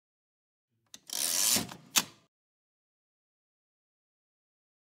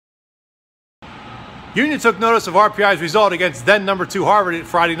Union took notice of RPI's result against then number 2 Harvard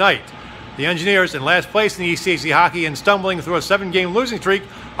Friday night. The Engineers, in last place in the ECAC hockey and stumbling through a 7-game losing streak,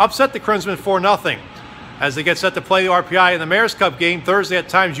 upset the Crimson 4-0. As they get set to play the RPI in the Mayor's Cup game Thursday at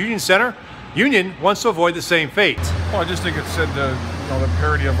Times Union Center, Union wants to avoid the same fate. Well, I just think it said the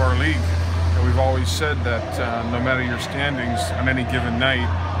parity of our league. And we've always said that no matter your standings on any given night,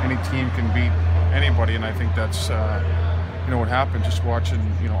 any team can beat anybody, and I think that's what happened just watching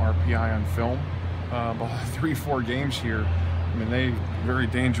RPI on film. About 3-4 games here. I mean, they very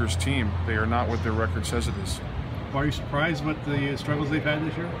dangerous team. They are not what their record says it is. Are you surprised what the struggles they've had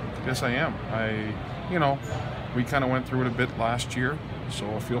this year? Yes, I am. We kind of went through it a bit last year, so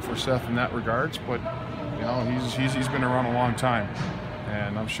I feel for Seth in that regards. But he's been around a long time,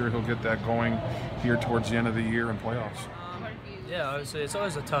 and I'm sure he'll get that going here towards the end of the year in playoffs. Yeah, obviously it's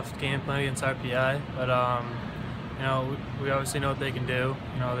always a tough game playing against RPI, but we obviously know what they can do.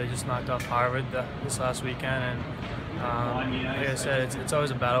 They just knocked off Harvard this last weekend, and like I said, it's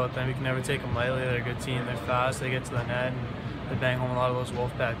always a battle with them. You can never take them lightly. They're a good team. They're fast. They get to the net, and they bang home a lot of those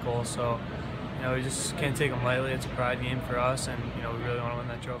Wolfpack goals. So, we just can't take them lightly. It's a pride game for us, and we really want to win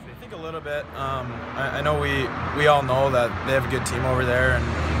that trophy. I think a little bit. I know we all know that they have a good team over there,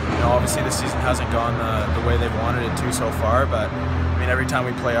 and obviously the season hasn't gone the way they've wanted it to so far. But I mean, every time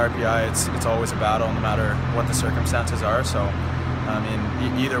we play RPI, it's always a battle, no matter what the circumstances are. So. I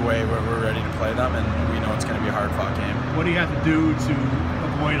mean, either way, we're ready to play them, and we know it's going to be a hard-fought game. What do you have to do to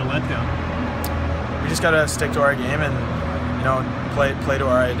avoid a letdown? We just got to stick to our game and, play to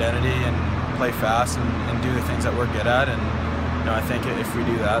our identity and play fast and do the things that we're good at. And, I think if we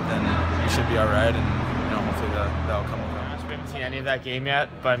do that, then we should be all right, and, hopefully the outcome will come. We haven't seen any of that game yet,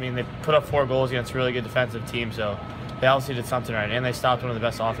 but, I mean, they put up 4 goals against a really good defensive team, so they obviously did something right, and they stopped one of the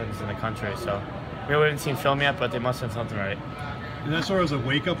best offenses in the country. So we haven't seen film yet, but they must have done something right. And that sort of was a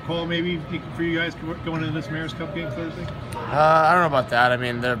wake-up call maybe for you guys going into this Mayor's Cup game Thursday? I don't know about that. I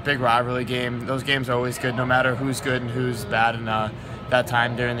mean, they're a big rivalry game. Those games are always good, no matter who's good and who's bad in that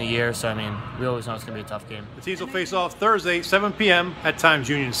time during the year. So, I mean, we always know it's going to be a tough game. The teams will face off Thursday, 7 p.m. at Times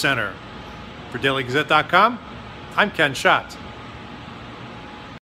Union Center. For DailyGazette.com, I'm Ken Schott.